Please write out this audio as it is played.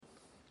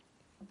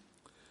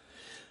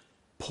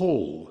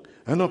Paul,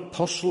 an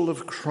apostle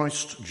of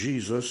Christ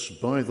Jesus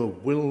by the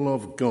will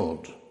of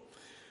God,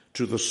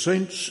 to the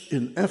saints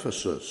in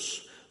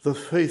Ephesus, the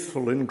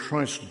faithful in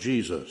Christ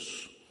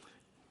Jesus,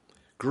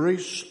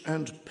 grace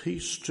and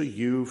peace to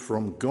you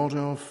from God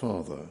our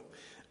Father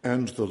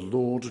and the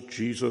Lord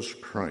Jesus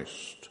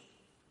Christ.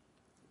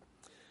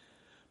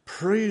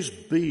 Praise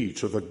be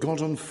to the God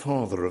and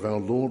Father of our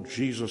Lord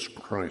Jesus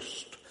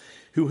Christ,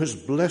 who has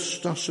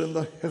blessed us in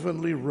the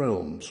heavenly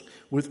realms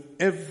with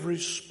every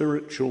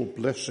spiritual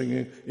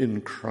blessing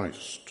in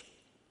Christ.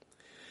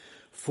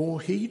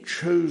 For he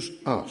chose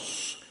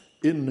us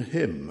in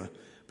him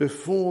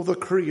before the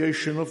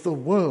creation of the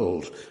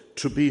world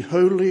to be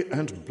holy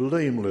and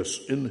blameless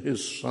in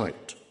his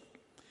sight.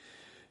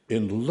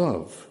 In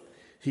love,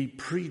 he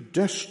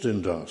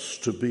predestined us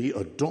to be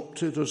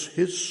adopted as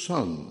his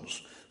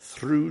sons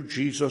through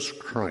Jesus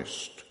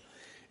Christ,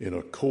 in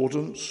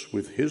accordance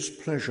with his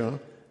pleasure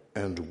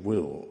and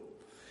will,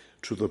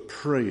 to the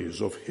praise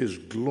of his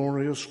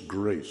glorious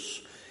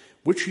grace,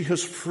 which he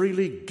has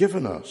freely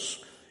given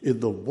us in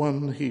the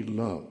one he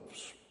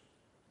loves.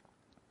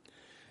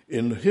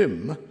 In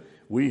him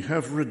we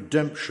have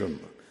redemption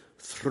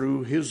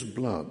through his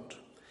blood,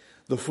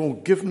 the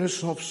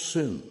forgiveness of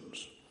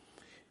sins,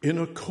 in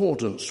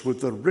accordance with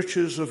the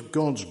riches of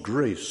God's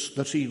grace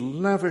that he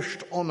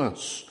lavished on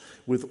us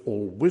with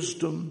all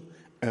wisdom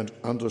and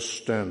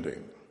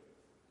understanding.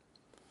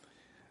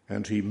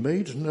 And he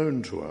made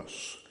known to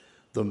us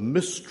the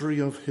mystery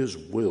of his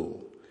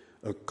will,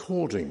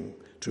 according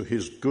to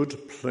his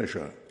good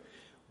pleasure,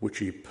 which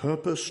he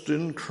purposed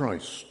in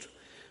Christ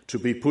to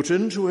be put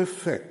into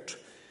effect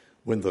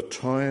when the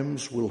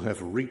times will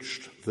have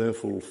reached their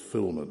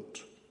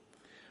fulfillment,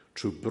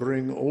 to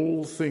bring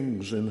all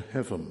things in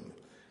heaven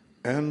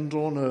and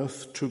on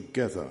earth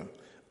together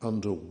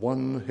under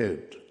one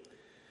head,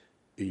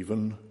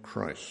 even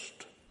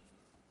Christ.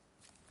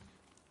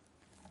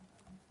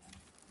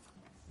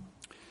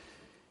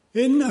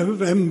 In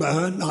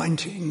November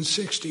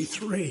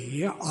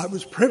 1963, I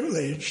was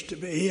privileged to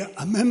be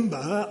a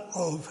member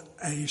of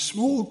a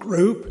small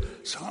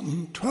group,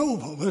 some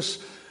 12 of us,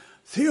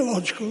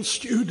 theological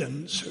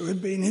students who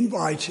had been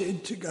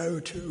invited to go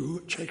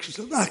to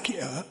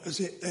Czechoslovakia, as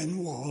it then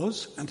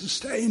was, and to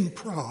stay in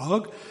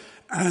Prague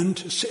and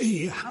to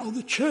see how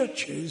the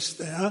churches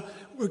there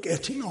were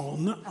getting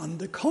on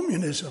under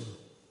communism.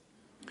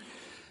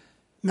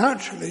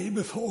 Naturally,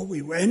 before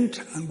we went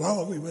and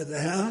while we were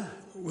there,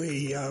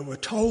 we were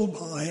told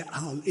by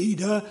our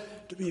leader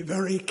to be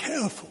very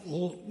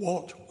careful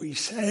what we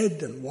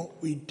said and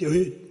what we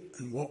did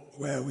and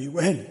where we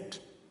went.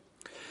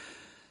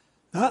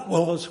 That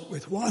was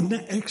with one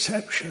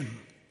exception.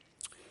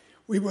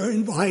 We were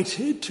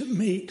invited to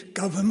meet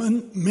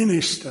government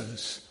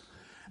ministers,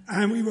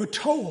 and we were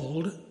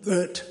told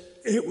that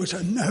it was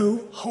a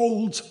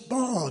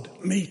no-holds-barred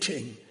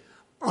meeting.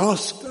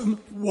 Ask them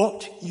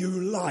what you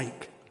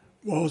like,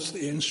 was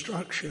the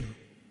instruction.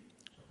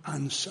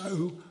 And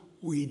so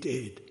we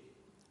did.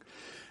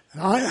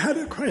 And I had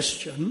a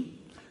question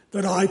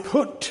that I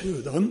put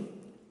to them,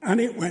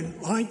 and it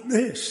went like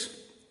this.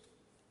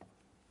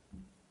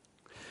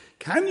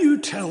 Can you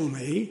tell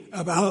me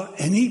about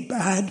any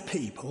bad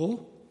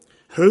people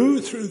who,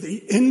 through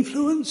the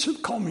influence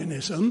of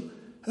communism,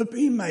 have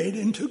been made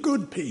into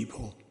good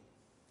people?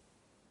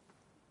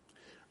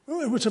 Well,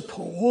 there was a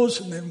pause,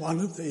 and then one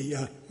of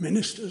the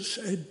ministers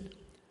said,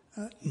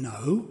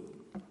 no.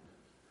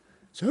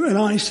 So then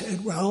I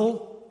said,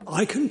 well,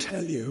 I can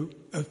tell you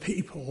of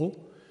people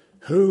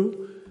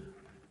who,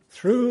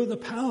 through the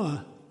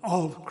power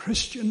of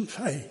Christian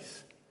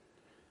faith,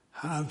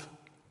 have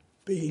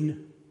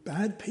been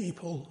bad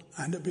people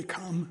and have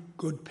become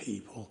good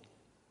people.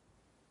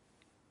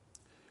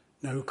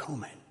 No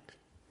comment.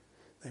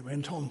 They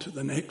went on to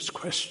the next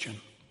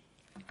question.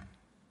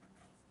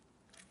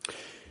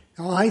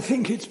 Now, I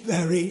think it's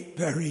very,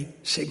 very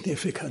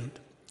significant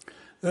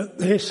that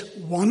this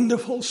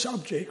wonderful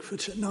subject for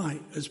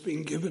tonight has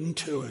been given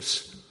to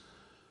us.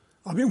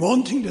 I've been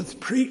wanting to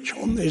preach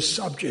on this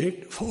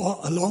subject for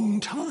a long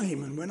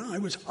time, and when I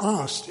was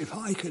asked if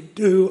I could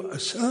do a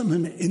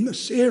sermon in the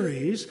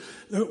series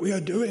that we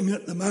are doing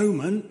at the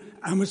moment,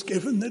 and was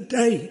given the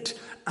date,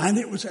 and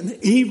it was an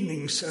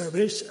evening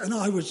service, and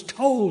I was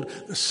told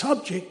the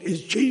subject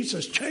is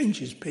Jesus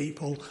changes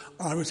people,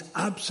 I was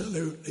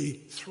absolutely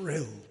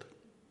thrilled.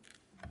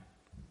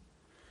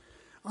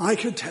 I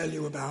could tell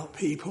you about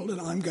people, and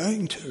I'm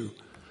going to.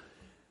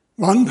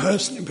 One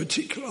person in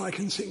particular I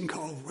can think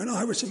of, when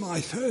I was in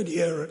my third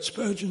year at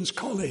Spurgeon's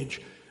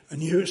College, a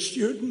new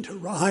student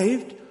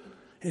arrived.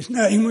 His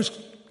name was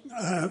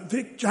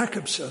Vic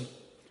Jacobson,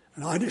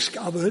 and I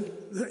discovered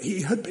that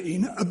he had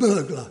been a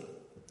burglar.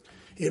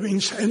 He had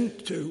been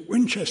sent to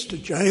Winchester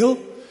Jail,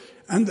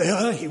 and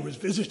there he was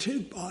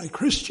visited by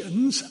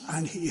Christians,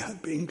 and he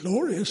had been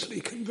gloriously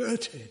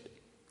converted.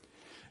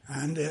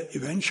 And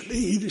eventually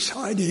he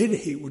decided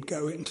he would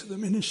go into the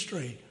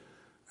ministry.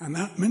 And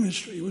that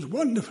ministry was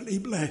wonderfully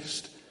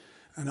blessed.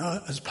 And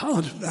as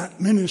part of that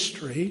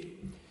ministry,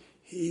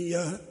 He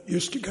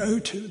used to go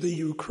to the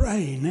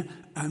Ukraine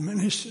and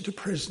minister to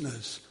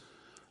prisoners.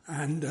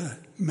 And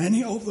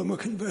many of them were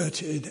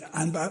converted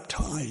and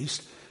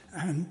baptized.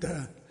 And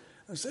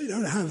as they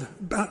don't have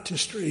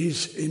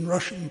baptistries in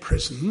Russian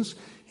prisons,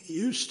 he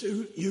used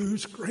to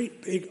use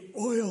great big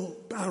oil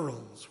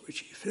barrels, which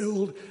he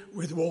filled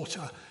with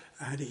water,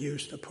 and he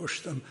used to push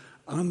them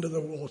under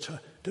the water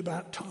to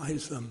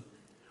baptize them.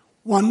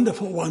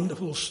 Wonderful,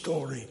 wonderful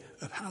story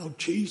of how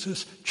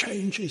Jesus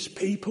changes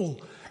people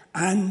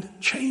and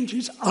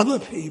changes other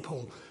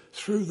people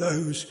through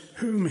those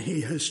whom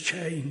he has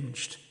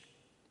changed.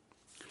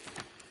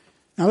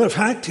 Now, the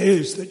fact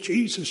is that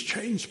Jesus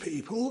changed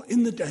people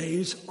in the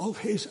days of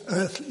his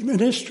earthly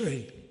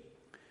ministry.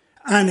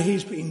 And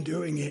he's been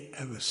doing it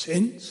ever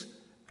since,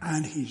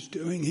 and he's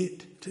doing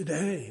it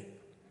today.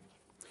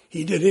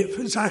 He did it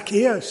for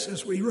Zacchaeus,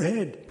 as we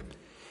read.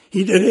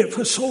 He did it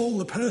for Saul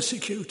the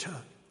persecutor.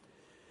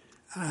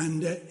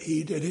 And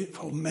he did it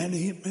for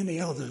many, many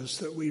others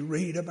that we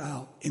read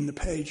about in the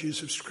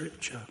pages of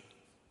Scripture.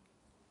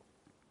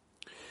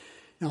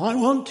 Now, I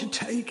want to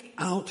take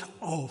out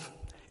of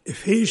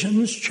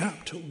Ephesians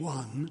chapter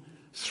 1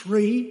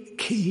 3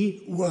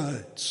 key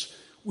words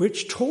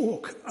which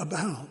talk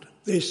about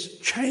this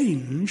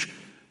change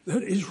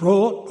that is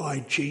wrought by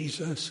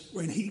Jesus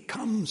when he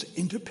comes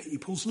into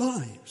people's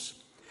lives.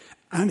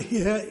 And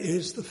here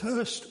is the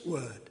first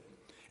word.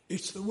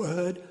 It's the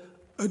word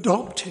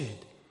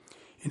adopted.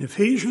 In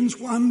Ephesians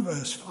 1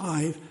 verse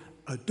 5,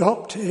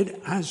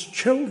 adopted as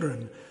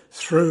children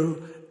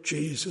through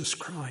Jesus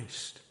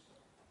Christ.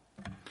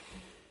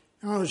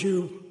 Now, as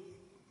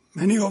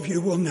many of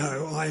you will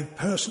know, I have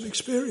personal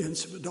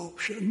experience of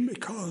adoption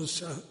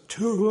because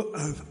 2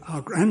 of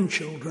our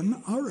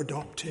grandchildren are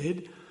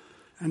adopted.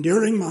 And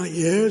during my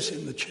years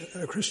in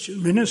the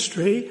Christian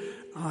ministry,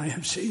 I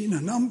have seen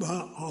a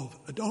number of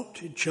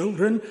adopted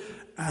children,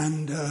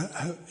 and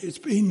it's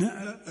been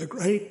a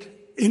great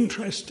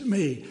interest to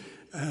me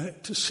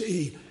to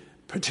see,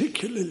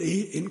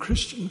 particularly in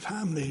Christian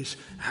families,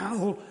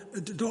 how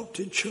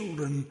adopted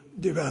children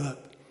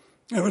develop.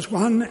 There was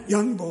one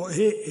young boy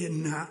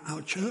in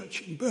our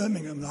church in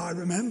Birmingham that I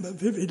remember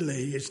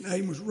vividly. His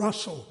name was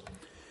Russell.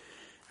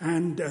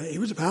 And he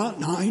was about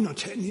 9 or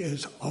 10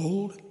 years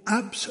old.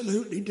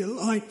 Absolutely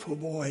delightful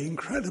boy,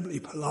 incredibly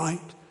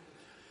polite.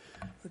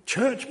 The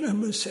church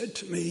members said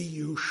to me,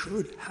 "You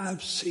should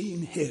have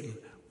seen him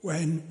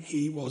when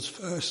he was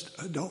first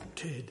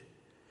adopted."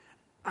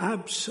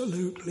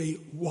 Absolutely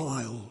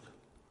wild.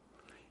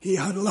 He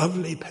had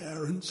lovely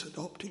parents,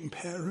 adopting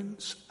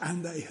parents,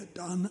 and they had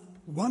done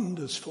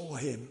wonders for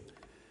him.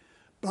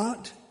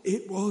 But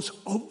it was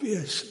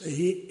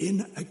obviously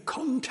in a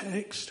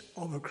context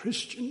of a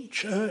Christian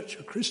church,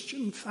 a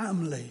Christian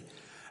family,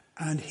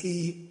 and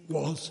he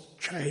was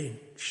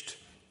changed.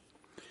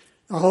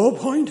 The whole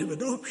point of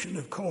adoption,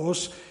 of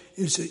course,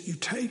 is that you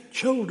take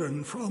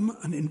children from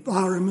an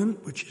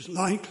environment which is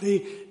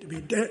likely to be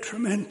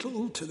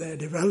detrimental to their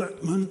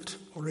development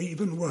or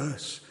even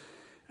worse,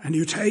 and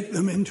you take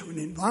them into an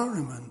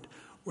environment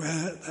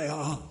where they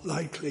are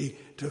likely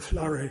to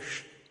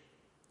flourish.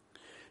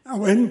 Now,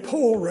 when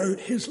Paul wrote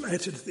his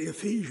letter to the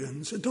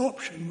Ephesians,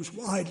 adoption was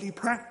widely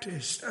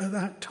practiced at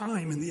that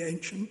time in the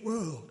ancient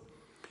world.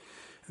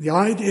 The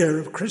idea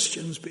of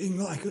Christians being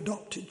like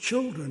adopted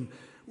children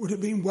would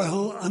have been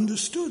well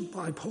understood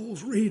by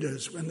Paul's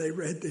readers when they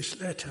read this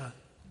letter.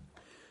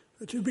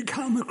 But to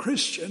become a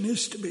Christian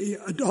is to be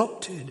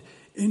adopted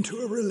into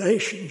a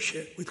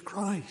relationship with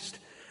Christ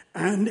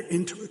and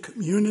into a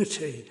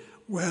community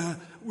where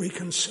we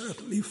can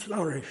certainly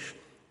flourish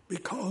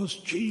because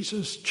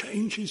Jesus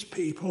changes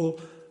people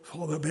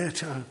for the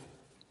better.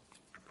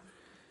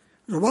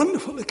 There's a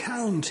wonderful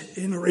account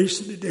in a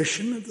recent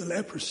edition of the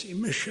Leprosy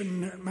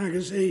Mission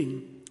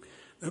magazine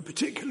that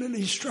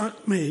particularly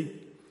struck me.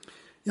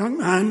 A young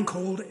man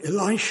called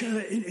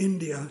Elisha in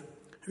India,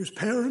 whose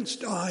parents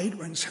died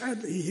when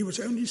sadly he was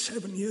only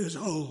 7 years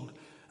old,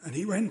 and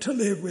he went to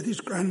live with his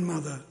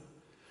grandmother.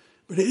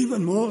 But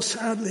even more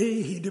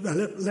sadly, he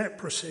developed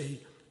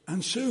leprosy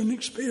and soon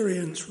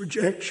experienced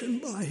rejection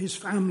by his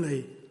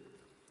family.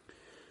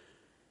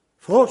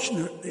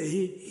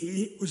 Fortunately,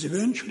 he was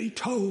eventually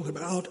told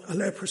about a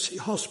leprosy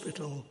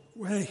hospital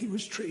where he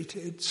was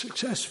treated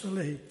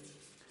successfully.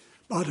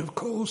 But of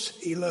course,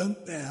 he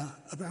learnt there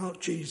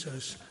about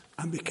Jesus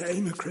and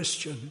became a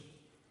Christian.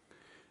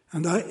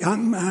 And that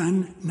young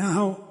man,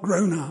 now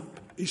grown up,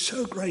 is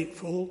so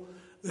grateful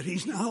that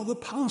he's now the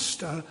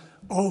pastor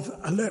of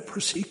a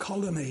leprosy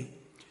colony,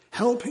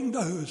 helping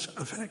those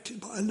affected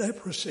by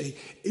leprosy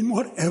in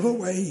whatever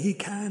way he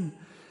can,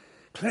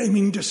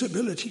 claiming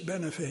disability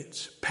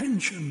benefits,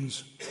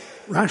 pensions,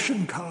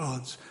 ration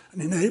cards,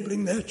 and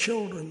enabling their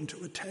children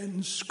to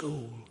attend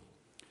school.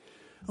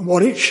 And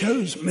what it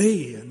shows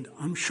me, and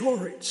I'm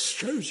sure it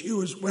shows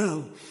you as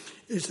well,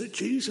 is that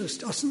Jesus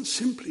doesn't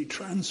simply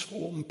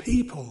transform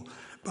people,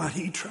 but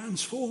he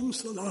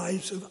transforms the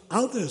lives of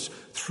others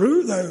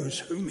through those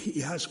whom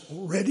he has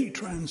already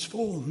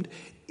transformed,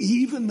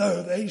 even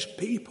though those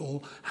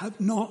people have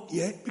not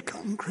yet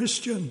become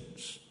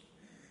Christians.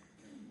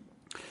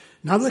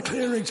 Another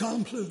clear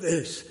example of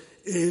this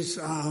is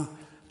our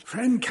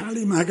friend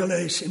Callie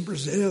Magalhães in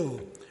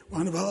Brazil,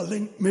 one of our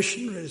linked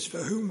missionaries for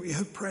whom we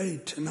have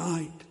prayed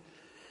tonight.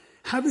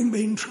 Having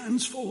been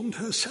transformed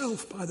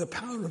herself by the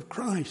power of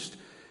Christ,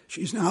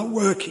 she's now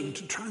working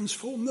to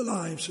transform the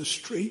lives of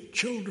street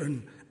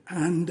children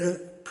and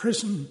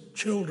prison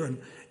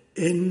children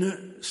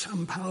in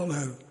São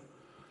Paulo.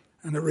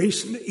 And a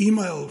recent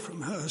email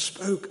from her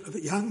spoke of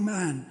a young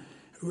man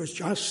who has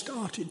just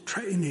started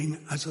training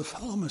as a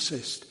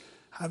pharmacist,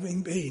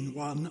 having been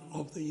one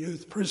of the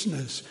youth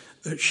prisoners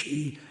that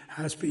she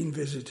has been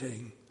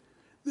visiting.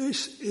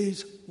 This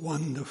is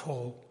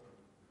wonderful.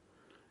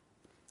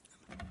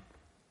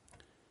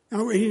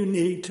 Now we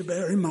need to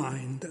bear in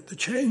mind that the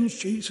change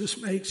Jesus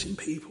makes in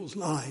people's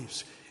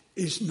lives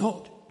is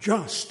not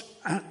just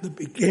at the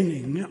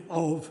beginning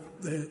of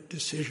the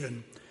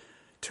decision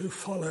to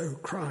follow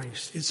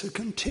Christ. It's a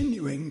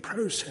continuing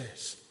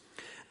process.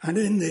 And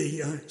in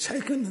the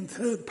second and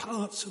third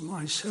parts of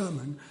my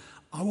sermon,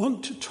 I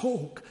want to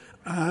talk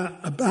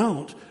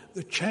about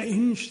the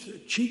change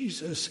that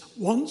Jesus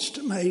wants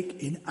to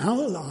make in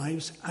our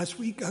lives as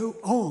we go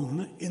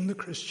on in the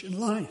Christian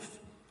life.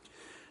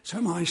 So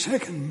my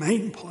second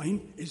main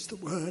point is the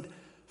word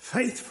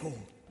faithful.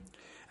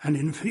 And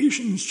in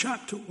Ephesians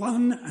chapter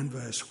 1 and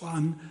verse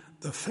 1,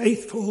 the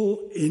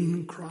faithful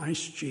in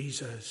Christ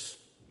Jesus.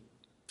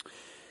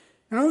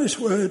 Now this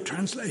word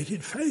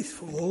translated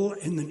faithful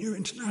in the New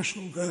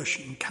International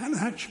Version can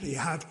actually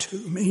have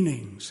two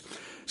meanings.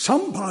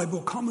 Some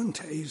Bible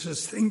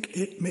commentators think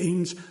it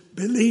means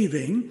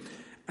believing,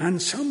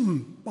 and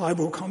some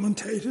Bible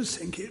commentators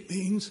think it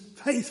means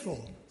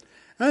faithful.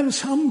 And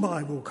some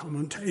Bible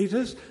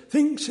commentators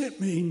think it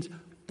means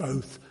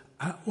both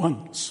at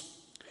once.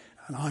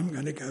 And I'm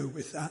going to go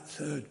with that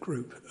third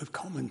group of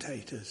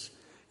commentators.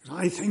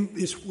 I think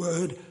this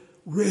word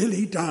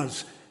really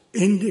does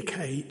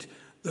indicate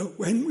that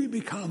when we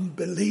become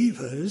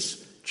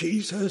believers,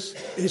 Jesus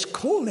is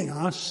calling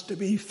us to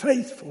be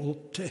faithful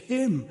to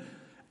him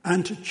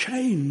and to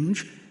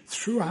change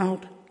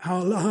throughout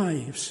our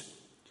lives.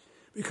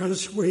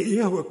 Because we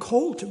who are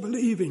called to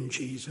believe in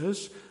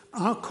Jesus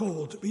are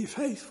called to be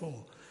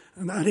faithful.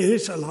 And that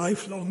is a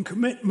lifelong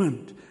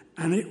commitment,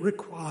 and it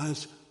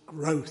requires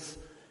growth.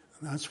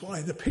 And that's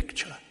why the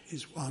picture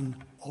is one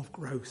of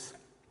growth.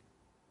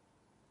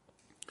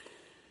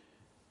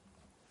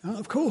 Now,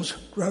 of course,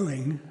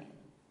 growing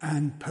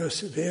and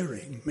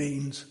persevering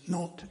means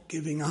not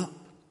giving up.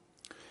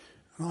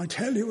 And I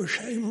tell you a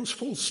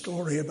shameful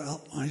story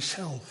about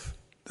myself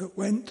that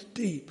went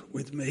deep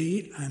with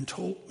me and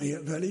taught me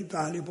a very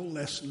valuable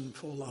lesson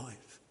for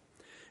life.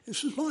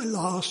 This was my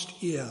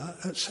last year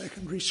at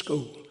secondary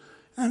school,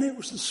 and it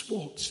was the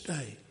sports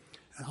day,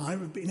 and I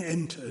had been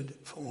entered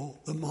for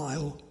the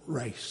mile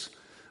race.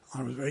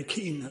 I was very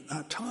keen at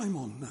that time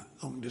on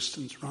long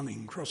distance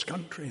running, cross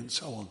country and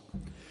so on.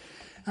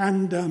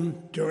 And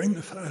during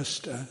the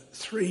first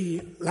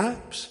 3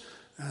 laps,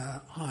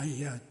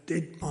 I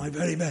did my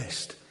very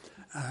best.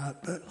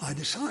 But I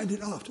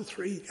decided after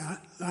 3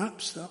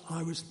 laps that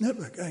I was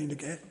never going to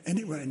get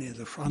anywhere near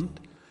the front.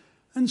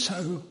 And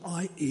so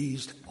I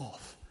eased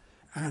off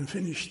and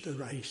finished the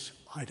race,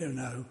 I don't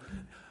know,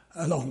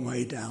 a long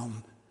way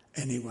down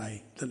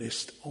anyway, the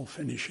list of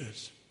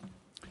finishers.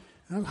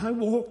 And I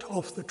walked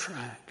off the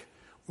track.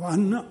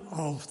 One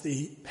of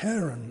the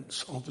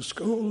parents of the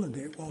school, and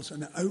it was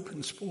an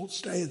open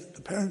sports day that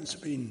the parents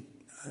had been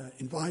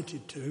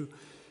invited to,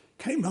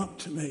 came up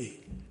to me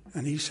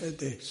and he said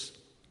this.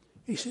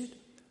 He said,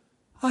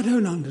 "I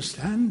don't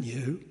understand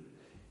you."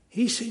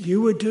 He said,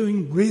 "You were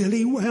doing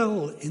really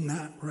well in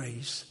that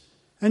race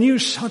and you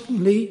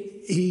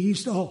suddenly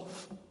eased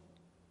off."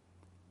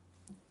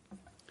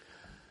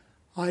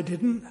 I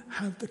didn't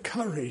have the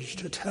courage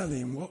to tell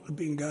him what had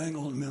been going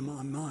on in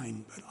my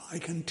mind, but I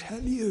can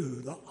tell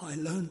you that I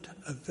learnt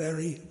a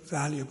very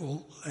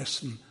valuable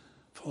lesson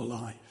for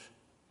life.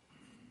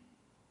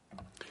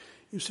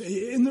 You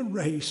see, in the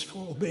race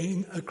for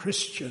being a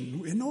Christian,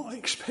 we're not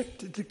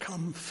expected to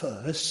come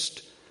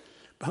first,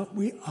 but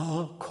we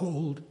are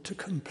called to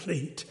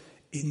complete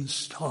in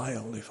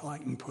style, if I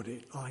can put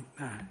it like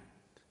that.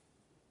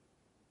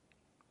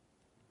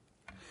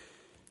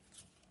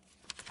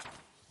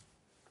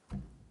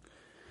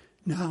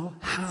 Now,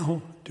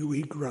 how do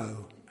we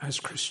grow as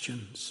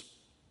Christians?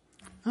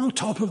 Now,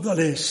 top of the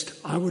list,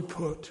 I would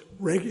put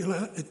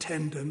regular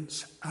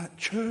attendance at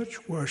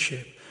church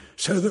worship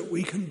so that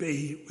we can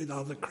be with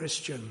other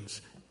Christians.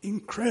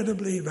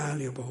 Incredibly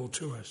valuable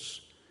to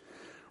us.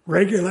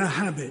 Regular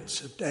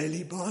habits of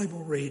daily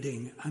Bible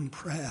reading and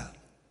prayer.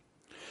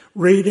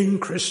 Reading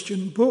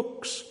Christian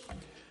books.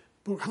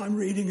 Book I'm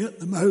reading at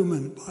the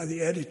moment by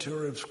the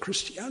editor of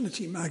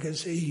Christianity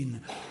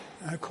magazine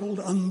called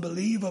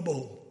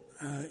Unbelievable.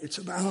 It's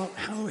about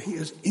how he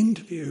has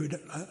interviewed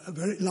a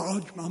very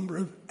large number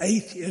of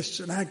atheists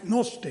and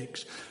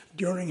agnostics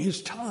during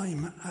his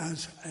time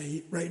as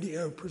a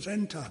radio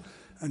presenter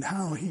and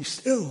how he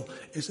still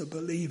is a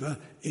believer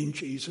in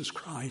Jesus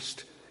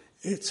Christ.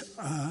 It's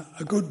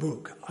a good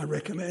book. I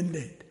recommend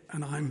it,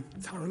 and I'm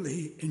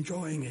thoroughly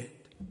enjoying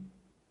it.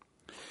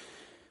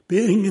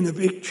 Being in a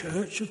big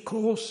church, of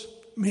course,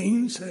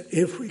 means that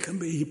if we can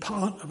be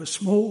part of a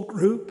small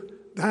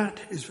group, that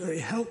is very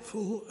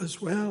helpful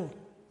as well.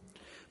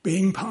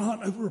 Being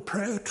part of a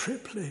prayer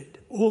triplet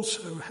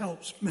also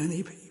helps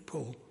many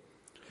people.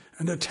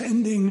 And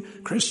attending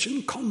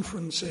Christian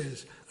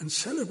conferences and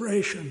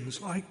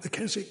celebrations like the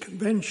Keswick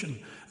Convention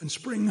and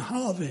Spring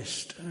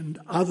Harvest and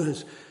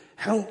others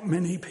help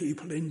many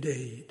people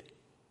indeed.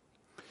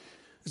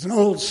 There's an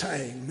old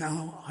saying.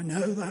 Now, I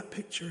know that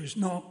picture is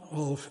not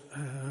of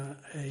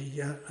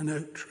an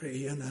oak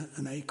tree and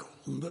an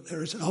acorn, but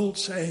there is an old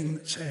saying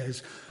that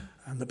says,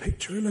 and the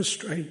picture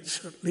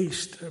illustrates, at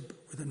least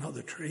with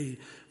another tree,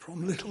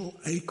 from little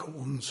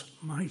acorns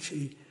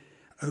mighty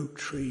oak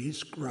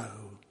trees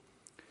grow.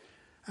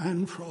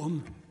 And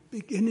from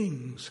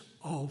beginnings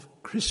of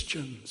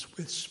Christians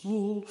with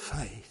small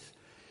faith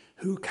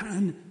who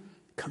can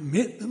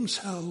commit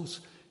themselves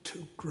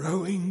to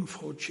growing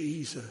for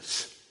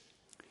Jesus,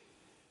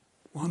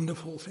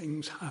 wonderful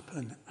things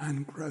happen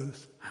and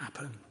growth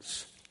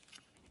happens.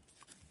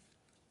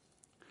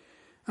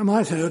 And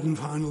my third and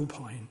final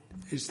point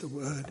is the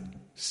word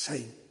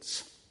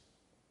saints.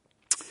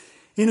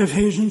 In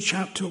Ephesians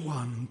chapter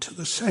 1, to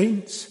the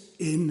saints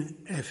in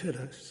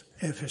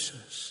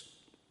Ephesus.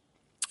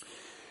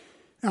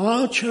 Now,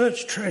 our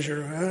church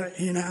treasurer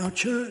in our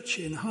church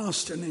in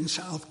Harston in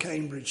South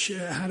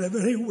Cambridgeshire had a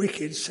very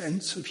wicked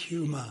sense of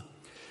humour.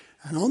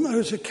 And on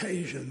those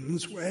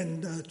occasions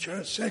when the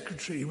church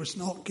secretary was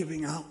not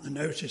giving out the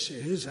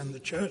notices and the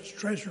church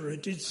treasurer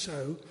did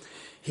so,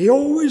 he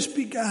always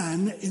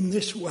began in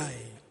this way.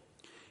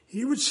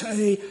 He would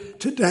say,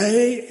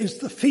 "Today is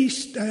the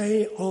feast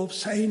day of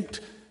Saint,"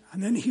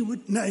 and then he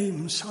would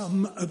name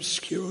some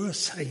obscure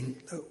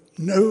saint that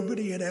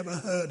nobody had ever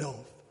heard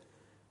of.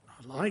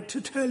 I'd like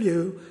to tell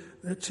you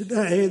that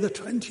today, the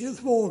 20th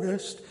of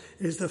August,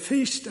 is the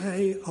feast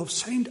day of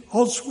Saint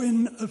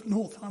Oswin of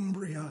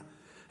Northumbria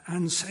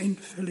and Saint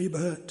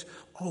Philibert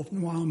of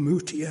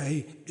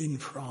Noirmoutier in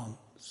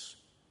France.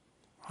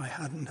 I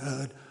hadn't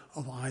heard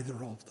of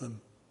either of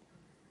them.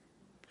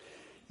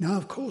 Now,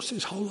 of course,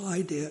 this whole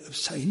idea of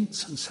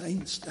saints and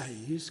saints'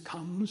 days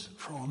comes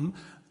from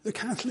the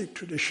Catholic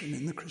tradition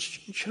in the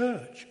Christian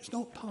church. It's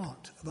not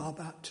part of our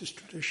Baptist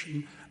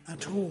tradition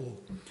at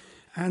all.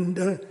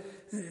 And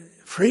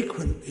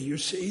frequently you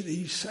see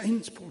these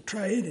saints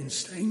portrayed in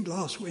stained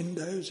glass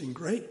windows in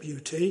great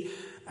beauty,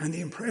 and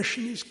the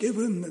impression is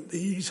given that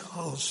these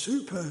are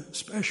super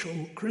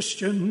special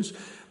Christians,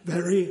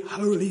 very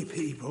holy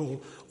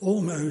people,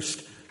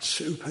 almost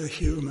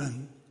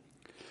superhuman.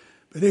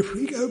 But if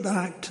we go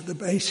back to the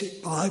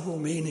basic Bible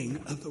meaning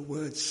of the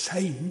word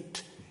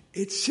saint,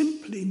 it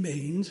simply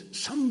means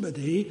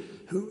somebody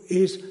who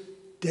is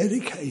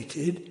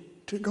dedicated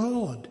to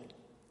God.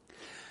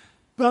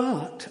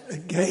 But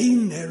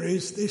again, there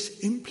is this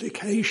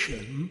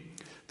implication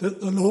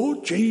that the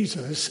Lord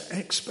Jesus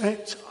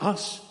expects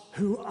us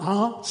who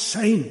are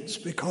saints,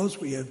 because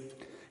we have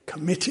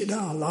committed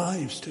our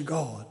lives to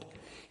God,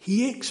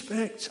 he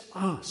expects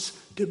us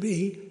to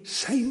be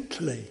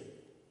saintly.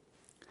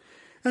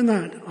 And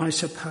that, I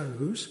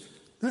suppose,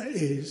 that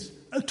is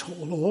a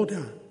tall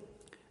order.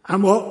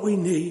 And what we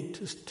need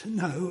to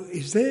know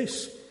is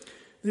this,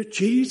 that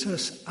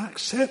Jesus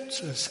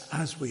accepts us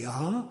as we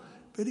are,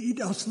 but he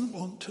doesn't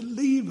want to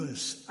leave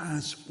us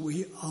as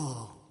we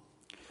are.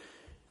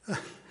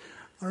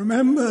 I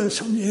remember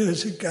some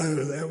years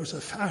ago there was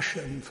a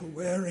fashion for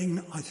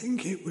wearing, I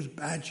think it was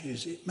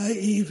badges, it may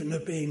even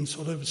have been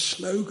sort of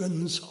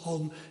slogans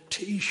on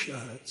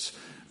T-shirts,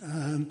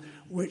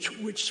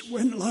 which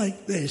went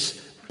like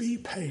this: "Be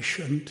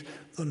patient,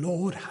 the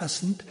Lord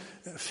hasn't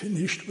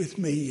finished with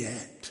me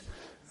yet."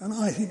 And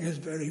I think it's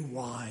very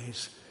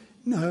wise.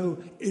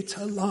 No, it's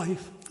a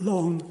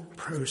lifelong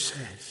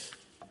process.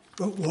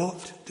 But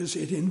what does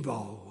it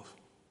involve?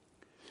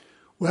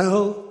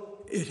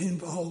 Well, it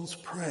involves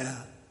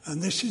prayer.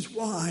 And this is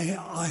why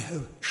I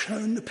have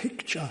shown the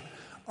picture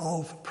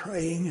of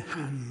praying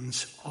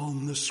hands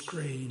on the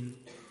screen.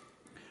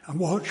 And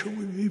what should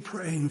we be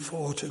praying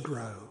for to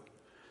grow?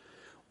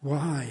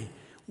 Why?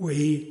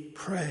 We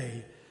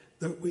pray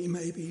that we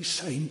may be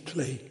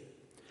saintly,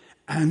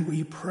 and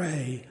we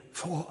pray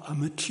for a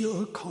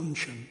mature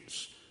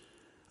conscience,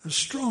 a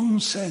strong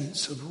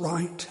sense of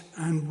right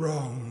and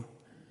wrong.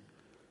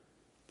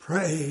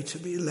 Pray to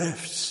be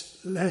less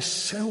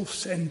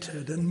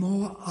self-centered and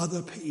more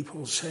other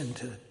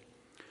people-centered.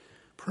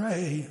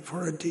 Pray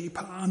for a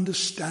deeper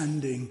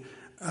understanding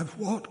of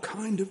what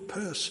kind of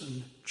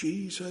person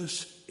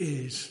Jesus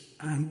is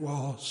and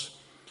was.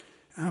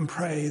 And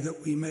pray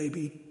that we may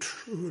be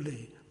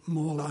truly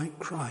more like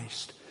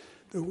Christ,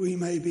 that we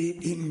may be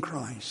in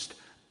Christ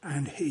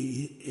and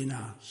he in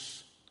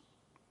us.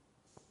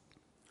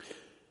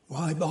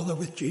 Why bother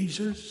with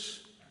Jesus?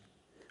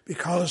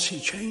 Because he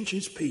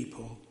changes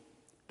people.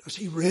 Does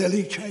he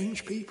really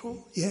change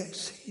people?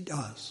 Yes, he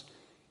does.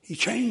 He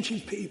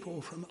changes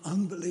people from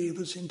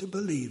unbelievers into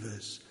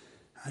believers,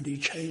 and he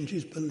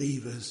changes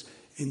believers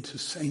into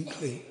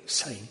saintly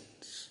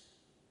saints.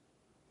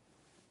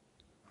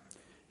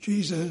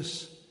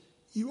 Jesus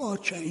you are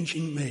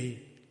changing me.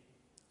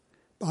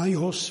 By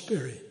your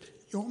Spirit,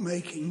 you're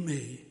making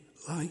me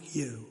like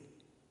you.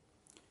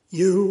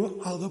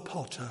 You are the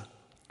potter,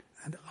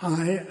 and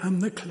I am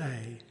the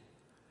clay.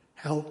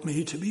 Help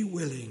me to be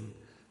willing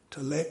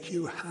to let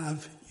you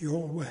have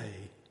your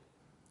way.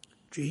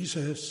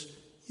 Jesus,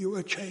 you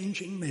are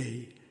changing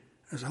me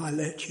as I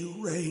let you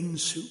reign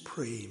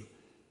supreme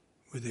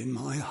within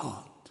my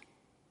heart.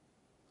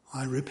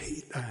 I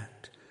repeat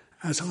that,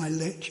 as I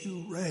let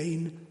you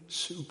reign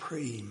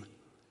supreme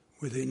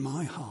within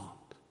my heart.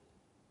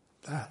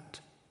 That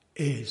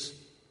is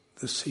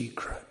the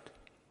secret.